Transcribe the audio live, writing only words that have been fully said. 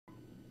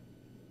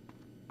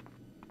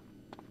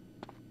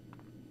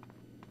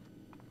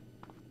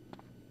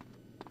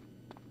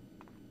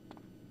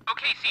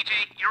Okay,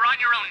 CJ, you're on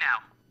your own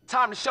now.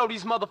 Time to show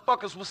these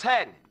motherfuckers what's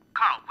happening.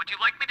 Carl, would you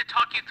like me to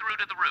talk you through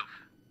to the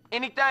roof?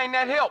 Anything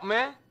that help,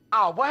 man.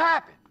 Oh, what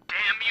happened?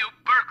 Damn you,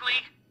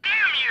 Berkeley! Damn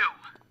you!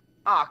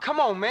 Ah, come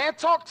on, man.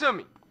 Talk to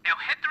me. Now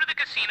head through the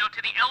casino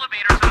to the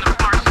elevators on the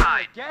far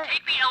side. Yeah.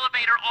 Take the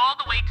elevator all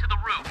the way to the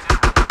roof.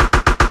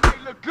 You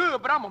may look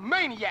good, but I'm a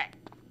maniac.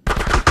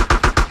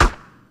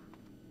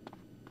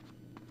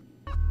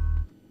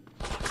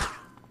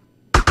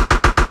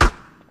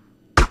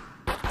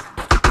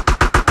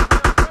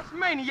 That's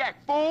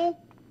maniac, fool.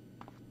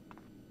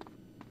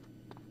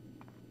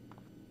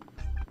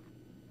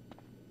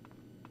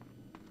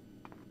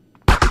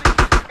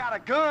 Got a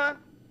gun.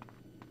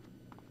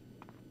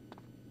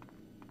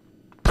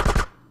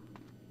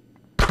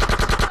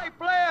 Hey,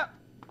 player.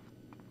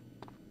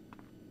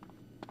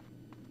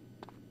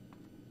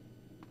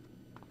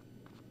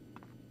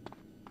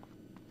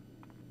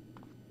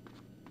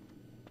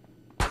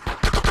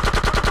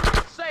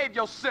 Save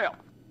yourself.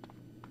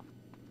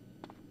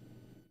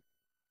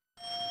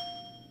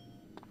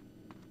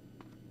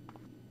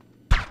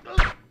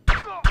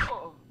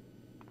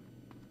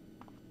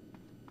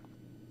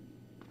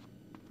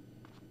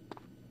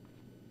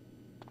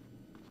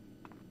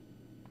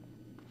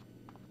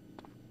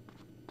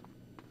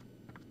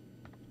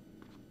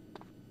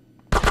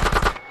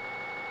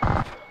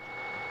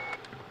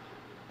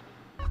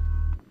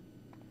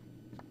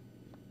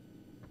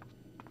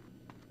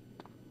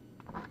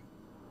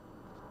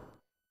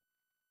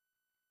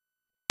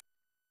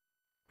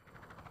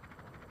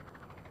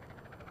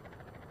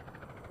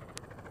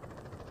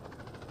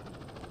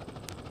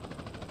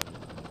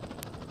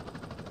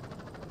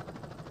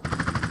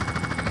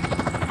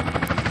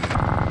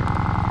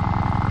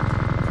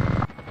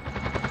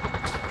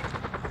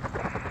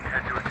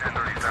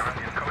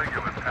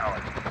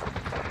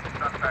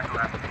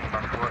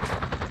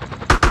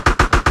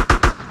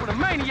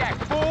 Maniac,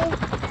 fool!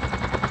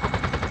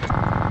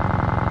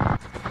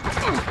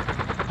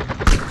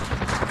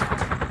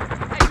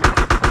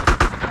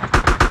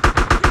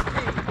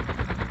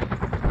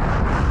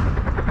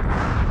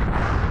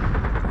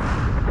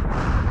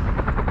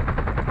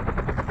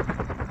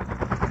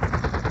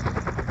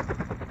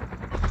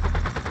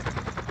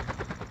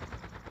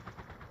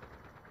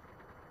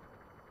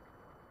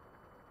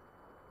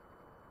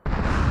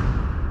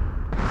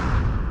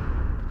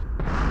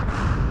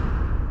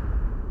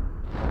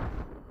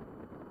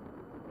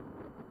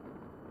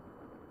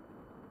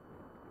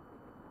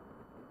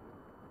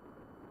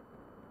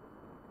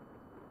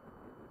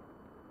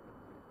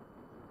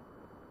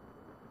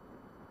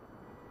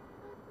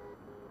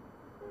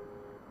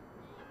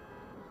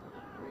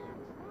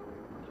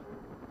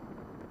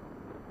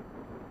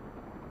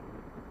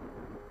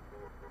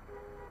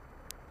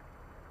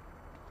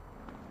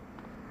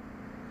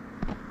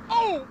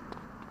 Oh!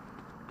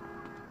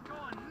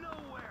 Going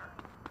nowhere.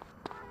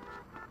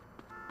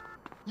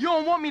 You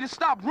don't want me to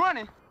stop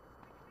running?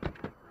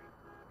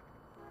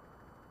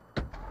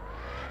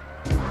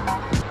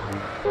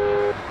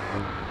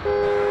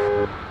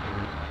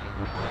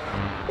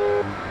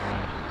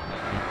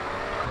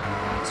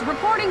 So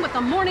reporting what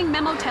the morning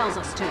memo tells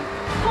us to.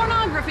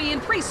 Pornography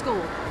in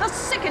preschool, the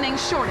sickening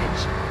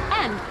shortage,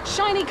 and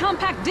shiny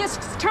compact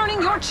discs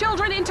turning your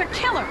children into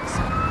killers.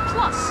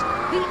 Plus,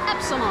 the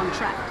Epsilon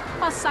Tract,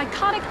 a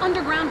psychotic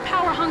underground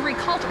power-hungry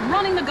cult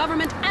running the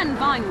government and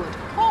Vinewood,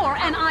 or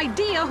an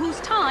idea whose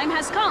time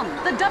has come.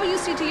 The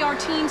WCTR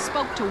team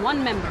spoke to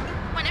one member.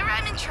 Whenever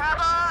I'm in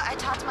trouble, I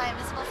talk to my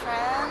invisible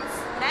friends.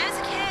 When I was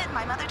a kid,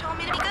 my mother told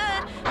me to be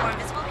good, or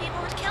invisible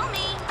people would kill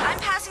me. I'm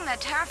passing that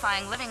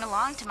terrifying living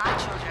along to my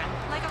children,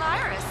 like a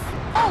virus.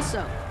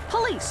 Also,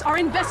 police are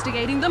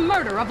investigating the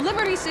murder of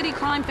Liberty City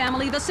crime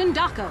family the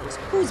Sindacos,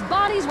 whose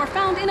bodies were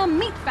found in a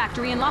meat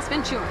factory in Las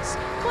Venturas.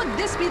 Could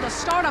this be the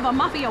start of a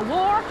mafia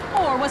war,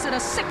 or was it a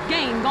sick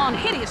game gone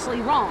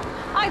hideously wrong?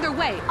 Either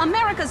way,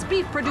 America's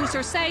beef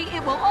producers say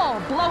it will all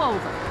blow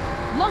over.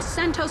 Los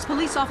Santos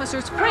police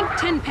officers Frank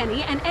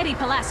Tenpenny and Eddie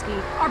Pulaski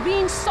are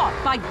being sought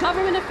by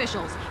government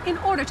officials in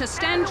order to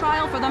stand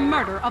trial for the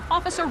murder of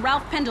Officer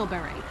Ralph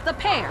Pendlebury. The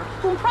pair,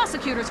 whom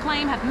prosecutors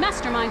claim have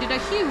masterminded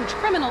a huge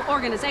criminal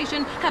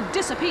organization, have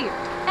disappeared.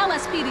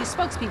 LSPD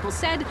spokespeople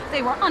said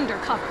they were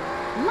undercover.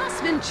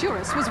 Las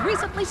Venturas was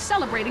recently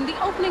celebrating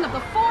the opening of the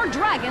Four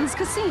Dragons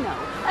Casino,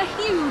 a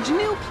huge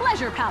new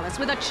pleasure palace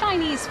with a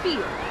Chinese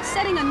feel,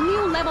 setting a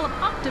new level of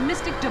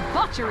optimistic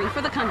debauchery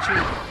for the country.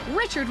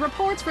 Richard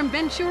reports from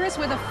Venturas,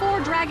 where the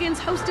Four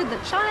Dragons hosted the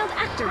Child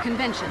Actor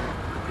Convention.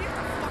 We have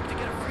to fuck to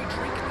get a free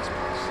drink in this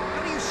place.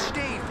 How do you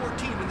stay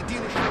 14 when the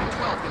dealer's showing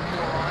 12, you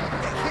moron?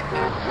 Hit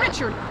me.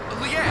 Richard!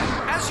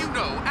 Leanne, as you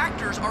know,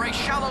 actors are a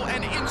shallow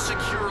and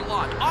insecure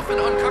lot, often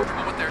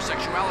uncomfortable with their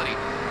sexuality.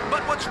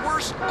 But what's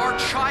worse are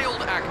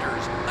child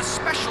actors,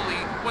 especially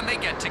when they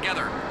get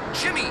together.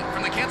 Jimmy,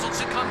 from the canceled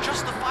sitcom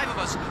Just the Five of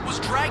Us, was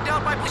dragged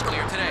out by police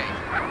earlier today.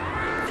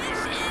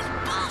 This is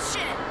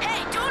bullshit!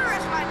 Hey, don't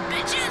arrest my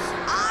bitches!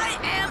 I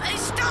am a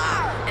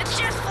star! It's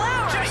just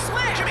flowers, I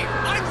swear! Jimmy,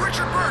 I'm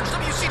Richard Burns,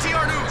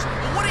 WCTR News.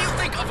 What do you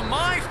think of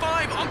My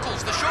Five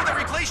Uncles, the show that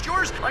replaced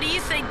yours? Well, What do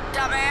you think,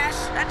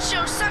 dumbass? That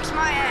show sucks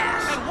my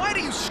ass. And why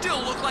do you still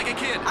look like a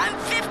kid? I'm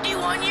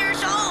 51 years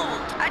old.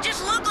 I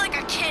just look like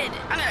a kid.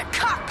 I'm gonna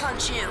cock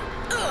punch you.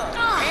 Ugh.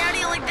 Hey, how do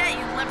you like that,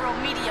 you liberal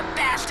media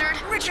bastard?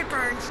 Richard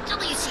Burns,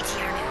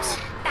 WCTR News.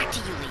 Back to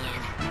you,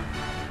 Leanne.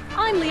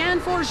 I'm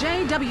Leanne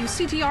Forget,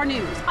 WCTR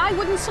News. I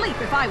wouldn't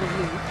sleep if I were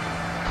you.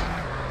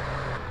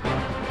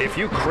 If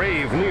you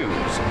crave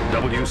news,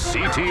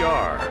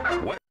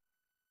 WCTR.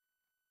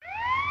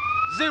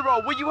 Zero,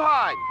 where you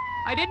hiding?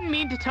 I didn't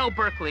mean to tell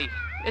Berkeley.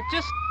 It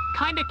just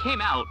kinda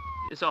came out,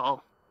 is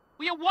all.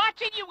 Were you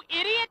watching, you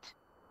idiot?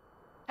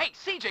 Hey,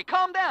 CJ,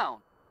 calm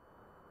down.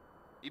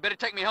 You better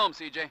take me home,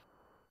 CJ.